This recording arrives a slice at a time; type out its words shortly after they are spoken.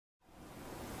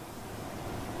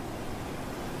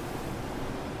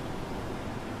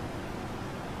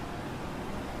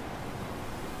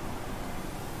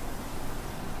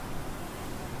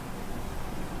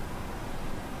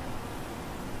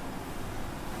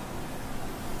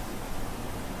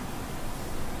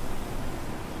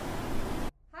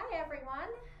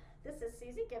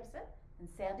Susie Gibson and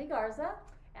Sandy Garza,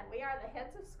 and we are the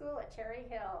heads of school at Cherry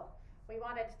Hill. We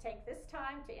wanted to take this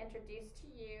time to introduce to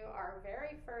you our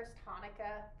very first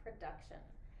Hanukkah production.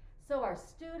 So our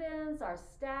students, our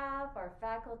staff, our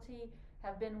faculty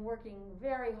have been working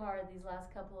very hard these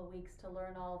last couple of weeks to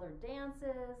learn all their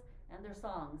dances and their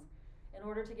songs in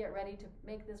order to get ready to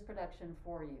make this production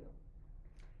for you.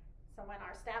 So when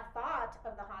our staff thought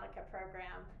of the Hanukkah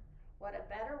program, what a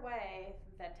better way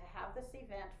than to have this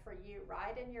event for you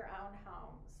right in your own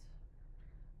homes.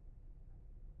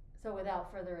 So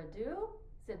without further ado,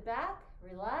 sit back,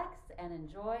 relax, and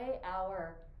enjoy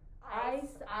our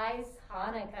Ice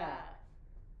Hanukkah.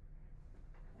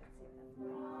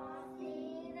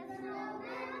 Frosty the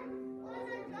snowman was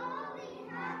a jolly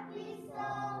happy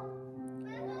soul,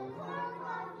 with a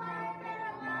corncob pipe and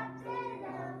a mountain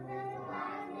of the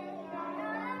last day I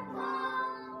recall.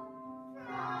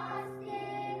 Frosty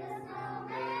the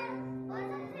snowman was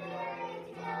a fairy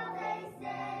tale, they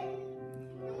say.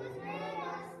 He was made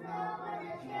of snow, but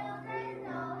the children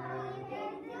know how he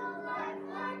came to life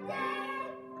one day.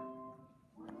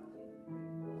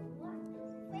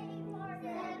 Waiting for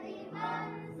 7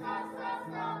 months, so,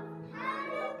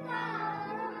 Hanukkah,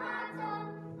 Uhato,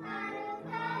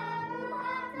 Hanukkah,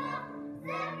 Uhato,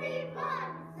 7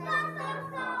 months,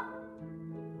 so.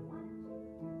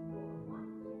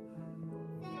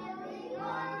 7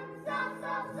 months,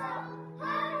 so,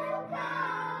 Hanukkah,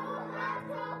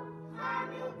 Uhato,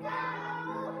 Hanukkah,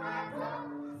 Uhato,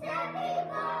 7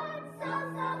 months,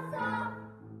 so.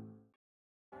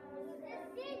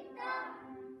 Lucecita,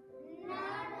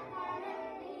 nada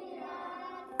caerá.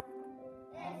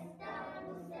 Esta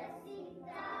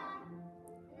lucecita,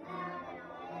 nada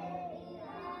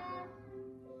caerá.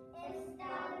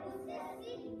 Esta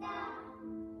lucecita,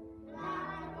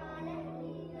 nada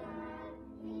caerá.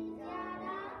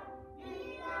 Brillará,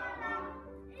 brillará,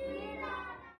 brillará.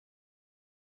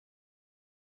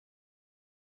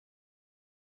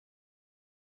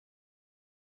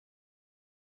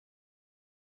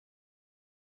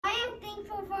 I am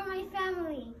thankful for my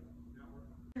family.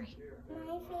 My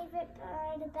favorite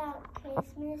part about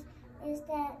Christmas is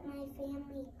that my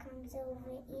family comes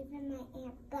over, even my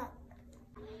Aunt Buck.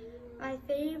 My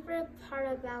favorite part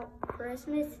about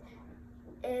Christmas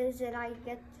is that I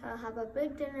get to have a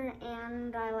big dinner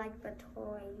and I like the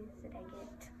toys that I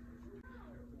get.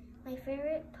 My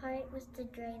favorite part was the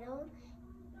dreidel,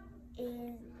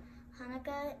 is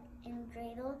Hanukkah and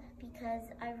dreidel,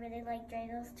 because I really like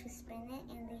dreidels to spin it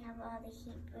and they have all the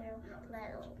Hebrew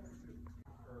letters.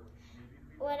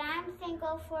 What I'm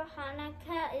thankful for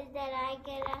Hanukkah is that I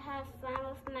get to have fun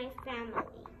with my family.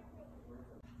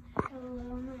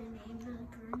 Hello, my name is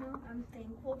Bruno. I'm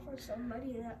thankful for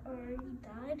somebody that already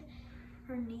died.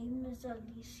 Her name is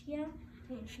Alicia,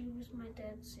 and she was my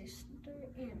dad's sister,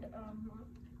 and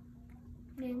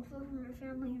thankful for my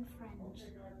family and friends.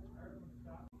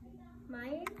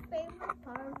 My favorite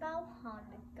part about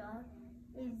Hanukkah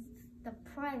is the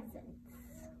presents.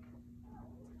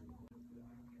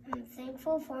 I'm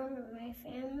thankful for my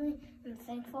family, I'm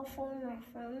thankful for my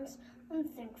friends, I'm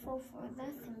thankful for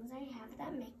the things I have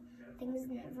that make things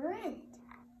never end.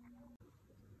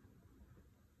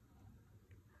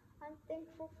 I'm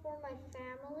thankful for my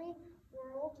family,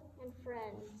 world, and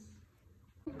friends.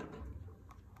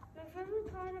 My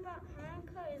favorite part about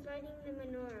Hanukkah is lighting the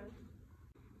menorah.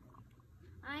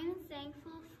 I'm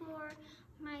thankful for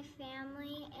my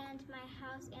family and my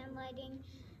house and lighting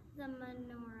the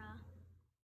menorah.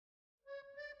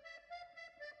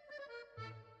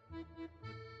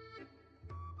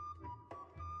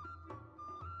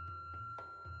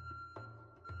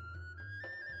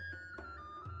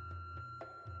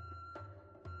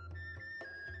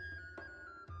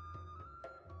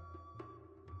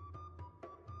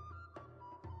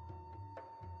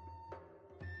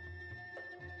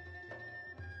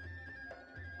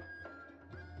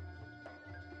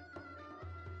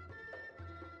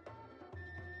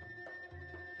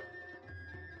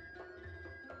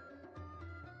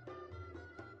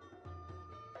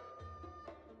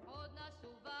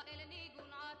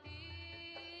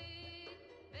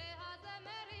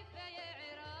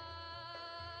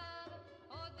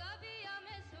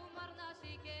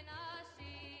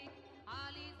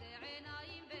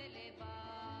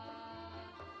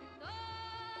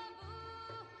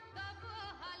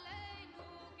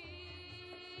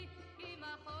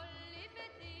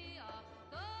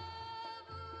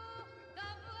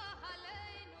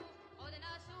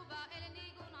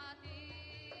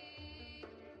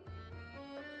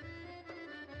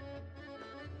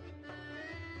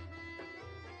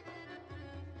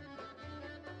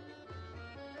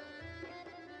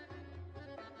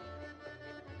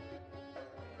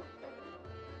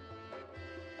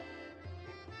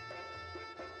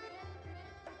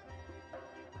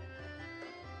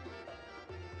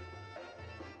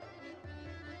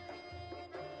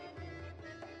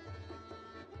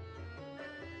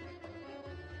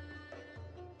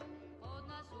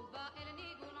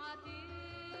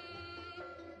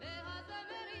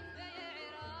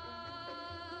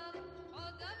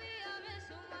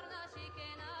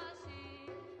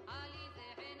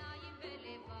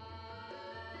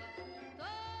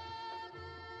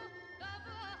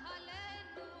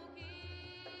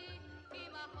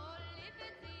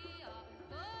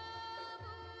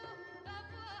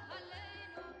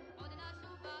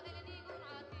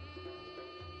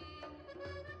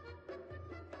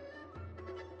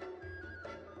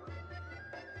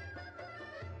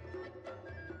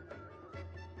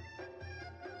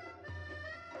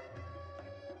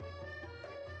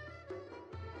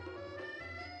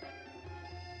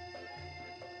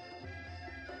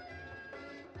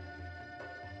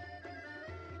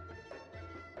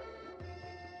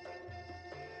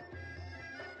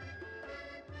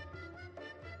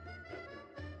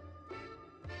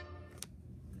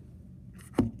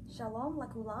 Shalom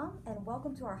Lakulam, and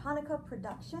welcome to our Hanukkah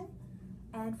production.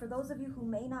 And for those of you who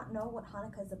may not know what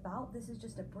Hanukkah is about, this is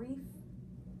just a brief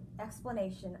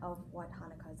explanation of what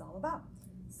Hanukkah is all about.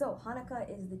 So Hanukkah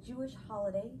is the Jewish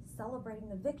holiday celebrating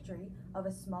the victory of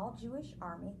a small Jewish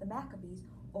army, the Maccabees,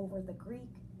 over the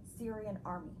Greek Syrian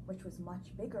army, which was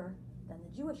much bigger than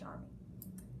the Jewish army.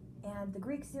 And the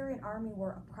Greek Syrian army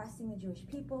were oppressing the Jewish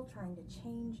people, trying to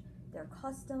change their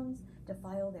customs,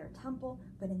 defile their temple,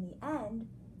 but in the end,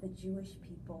 the Jewish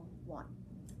people won.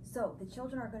 So the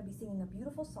children are going to be singing a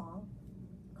beautiful song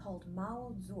called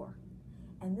Ma'al Zur.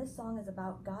 And this song is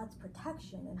about God's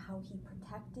protection and how he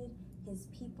protected his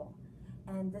people.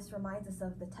 And this reminds us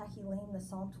of the Tehillim, the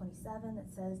Psalm 27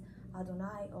 that says,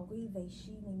 Adonai ori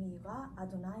veishi mimi yira,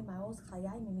 Adonai ma'oz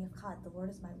chayai mimi yifchad. The Lord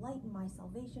is my light and my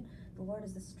salvation. The Lord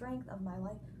is the strength of my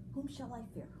life. Whom shall I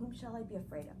fear? Whom shall I be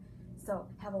afraid of? So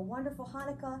have a wonderful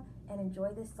Hanukkah and enjoy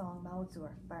this song, Ma'al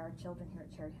Zur, by our children here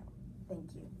at Cherry Hill.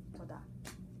 Thank you. Toda.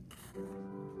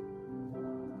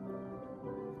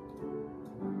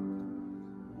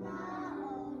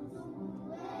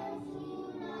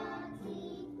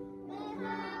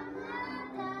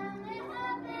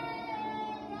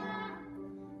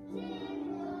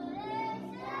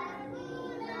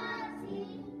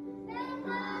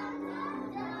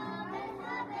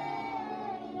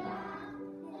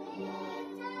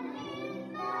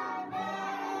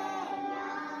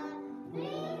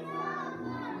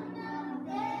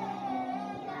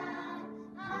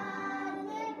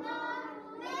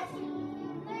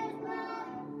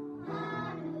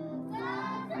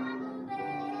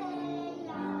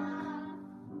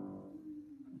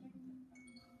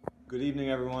 Good evening,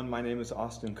 everyone. My name is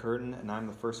Austin Curtin, and I'm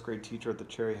the first grade teacher at the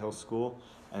Cherry Hill School.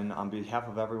 And on behalf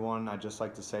of everyone, I'd just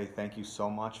like to say thank you so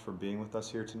much for being with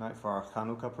us here tonight for our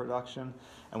Chanukah production.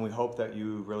 And we hope that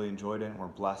you really enjoyed it and were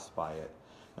blessed by it.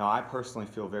 Now, I personally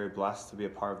feel very blessed to be a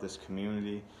part of this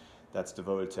community that's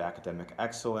devoted to academic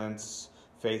excellence,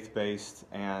 faith-based,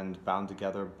 and bound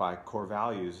together by core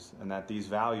values, and that these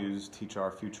values teach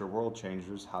our future world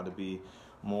changers how to be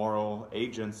moral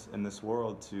agents in this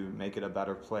world to make it a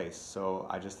better place. So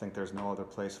I just think there's no other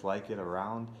place like it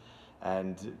around.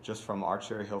 And just from our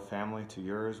Cherry Hill family to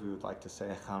yours, we would like to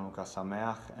say Chanukah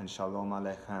Sameach and Shalom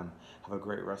Aleichem. Have a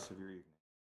great rest of your evening.